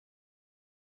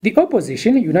The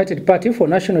opposition, United Party for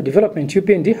National Development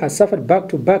UPND, has suffered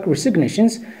back-to-back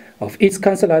resignations of its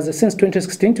councillors since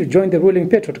 2016 to join the ruling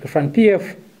Patriotic Front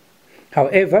PF.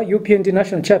 However, UPND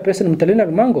National Chairperson Mutale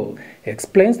Nalumango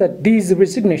explains that these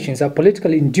resignations are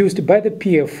politically induced by the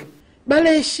PF.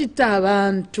 Baleshita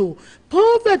abantu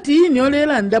poverty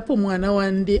nyolera ndapo mwana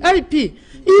wandi IP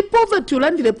poverty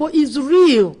ulandirepo is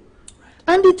real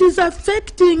and it is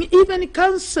affecting even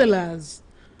councillors.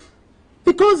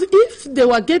 Because if they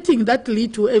were getting that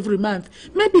little every month,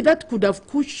 maybe that could have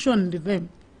cushioned them.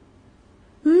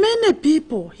 Many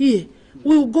people here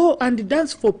will go and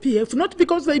dance for PF, not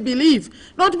because they believe,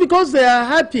 not because they are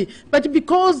happy, but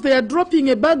because they are dropping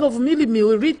a bag of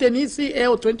mealie-meal written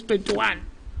ECL 2021.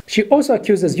 She also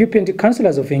accuses UPND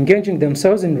councillors of engaging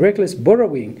themselves in reckless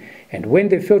borrowing, and when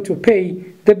they fail to pay,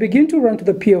 they begin to run to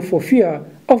the PF for fear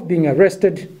of being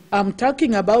arrested. I'm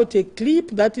talking about a clip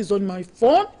that is on my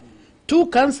phone. 2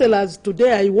 councillors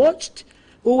today I watched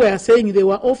who were saying they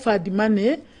were offered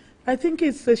money. I think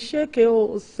it's a Sheikh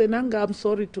or Senanga, I'm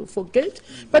sorry to forget.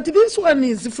 But this one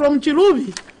is from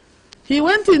Chilubi. He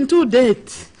went into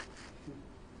debt.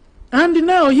 And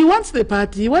now he wants the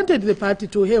party, he wanted the party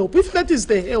to help. If that is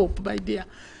the help, my dear,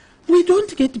 we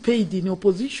don't get paid in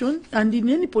opposition and in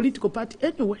any political party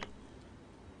anyway.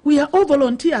 We are all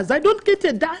volunteers. I don't get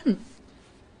a dime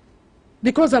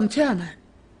because I'm chairman.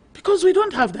 Because we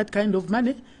don't have that kind of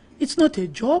money. It's not a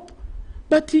job.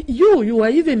 But you are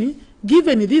even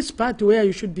given this part where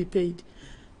you should be paid.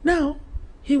 Now,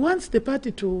 he wants the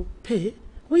party to pay.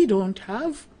 We don't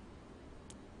have.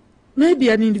 Maybe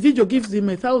an individual gives him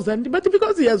 1,000, but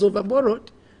because he has overborrowed,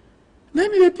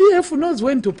 then the PF knows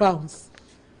when to pounce.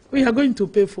 We are going to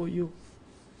pay for you.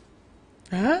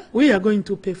 We are going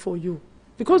to pay for you.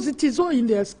 Because it is all in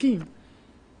their scheme.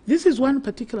 This is one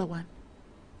particular one.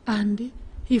 And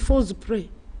he falls prey.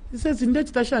 He says, "Indeed,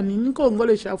 tashani nko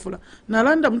ngole shafula.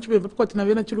 Nalanda mchipe kwa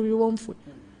tinavena chilubi wamfwe.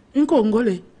 Nko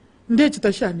ngole indeed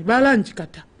tashani balanchi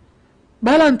kata.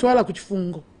 Balantwala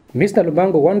kuchifungo." Mr.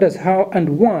 Nalumango wonders how and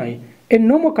why a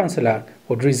normal councillor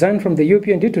would resign from the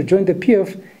UPND to join the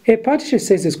PF, a party she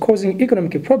says is causing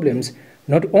economic problems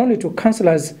not only to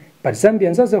councillors but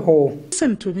Zambians as a whole.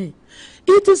 Listen to me.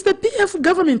 It is the PF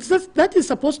government that is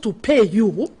supposed to pay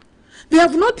you. They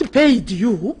have not paid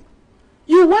you.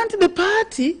 You want the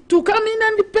party to come in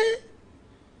and pay.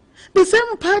 The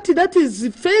same party that is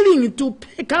failing to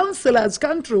pay councillors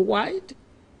countrywide.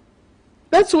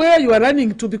 That's where you are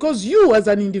running to, because you as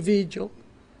an individual,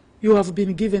 you have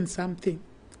been given something.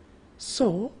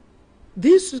 So,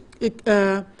 this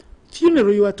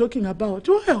funeral you are talking about,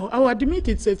 well, I will admit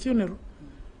it's a funeral,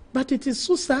 but it is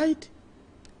suicide,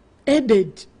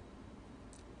 aided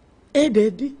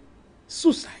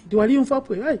suicide.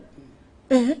 Right?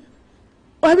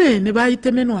 Abene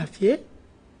bayitemeno afye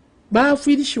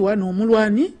bafirishiwa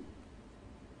n'omulwani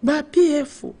ba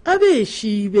PF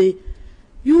abeshibe.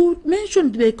 You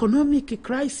mentioned the economic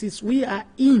crisis we are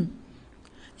in.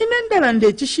 Inendala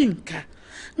ndechishinka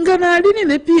ngana alini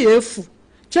ne PF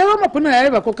chawa mapona yaye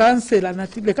bako kansela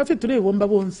nati le kafe tule bomba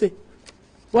bonse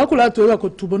wakula towa ko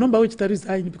tubonomba which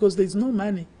resign because there is no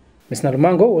money. Ms.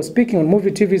 Nalumango was speaking on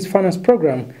Muvi TV's finance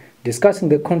program discussing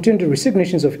the continued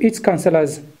resignations of its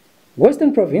councillors.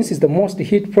 Western Province is the most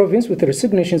hit province with the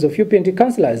resignations of UPND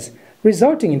councillors,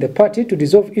 resulting in the party to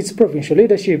dissolve its provincial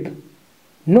leadership.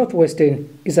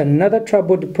 Northwestern is another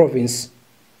troubled province.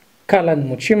 Kalan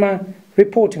Muchima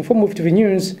reporting for Muvi TV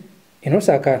News in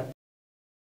Osaka.